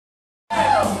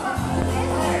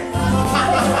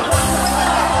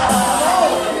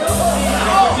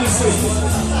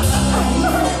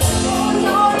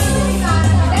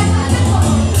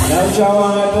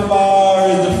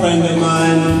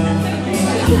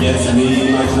gets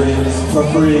me my drinks for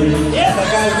free. Yeah, that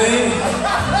guy's name.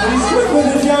 And he's quick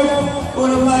with a joke.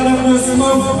 Wanna light up the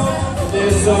smoke?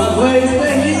 There's some place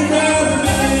that he'd rather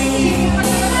be.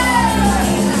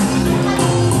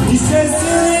 He says,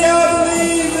 silly, I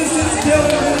believe this is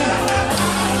killing me.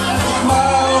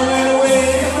 Smile ran away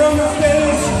from his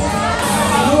face.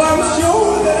 Well, I'm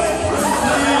sure that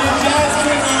you just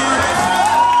cannot.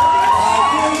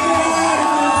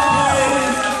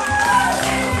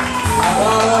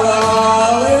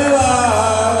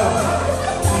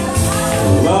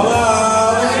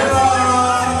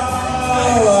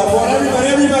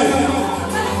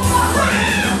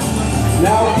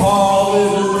 Now Paul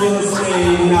is a real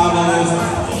estate novelist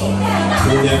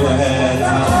who never had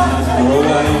time for a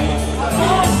wife.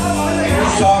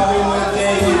 He's talking with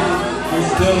David, who's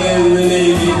still in the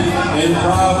Navy and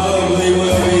probably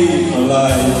will be for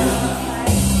life.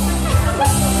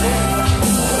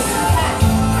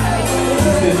 Is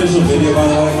this the official video, by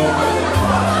the way?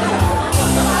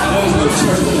 I know there's no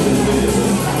church in this video.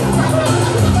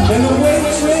 And the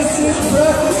waitress is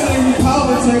practicing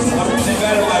politics. I'm really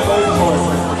bad at my vote course.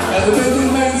 As the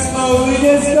businessman slowly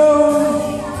gets going.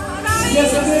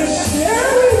 Yes, they're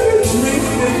sharing a drink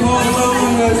they call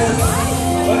loneliness.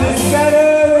 But it's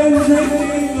better than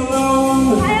drinking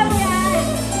alone.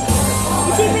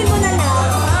 Isipin mo na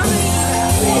lang.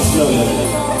 I'll slow down.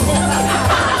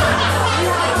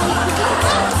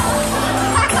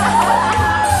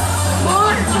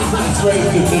 It's ready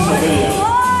for the official video.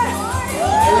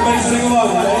 Everybody sing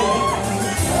along, right?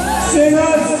 Sing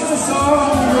us a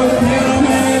song for the piano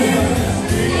man.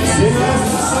 Sing us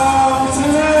a song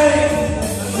tonight.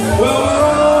 Well, we're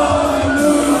all in the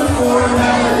mood for a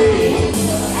melody.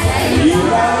 And you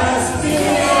got us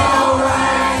feeling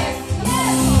alright.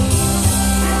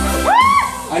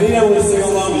 I need everyone to sing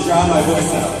along to drown my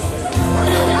voice out.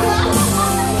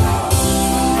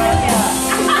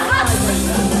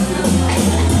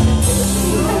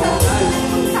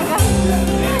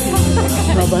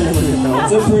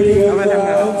 It's a pretty good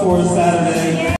crowd for a Saturday.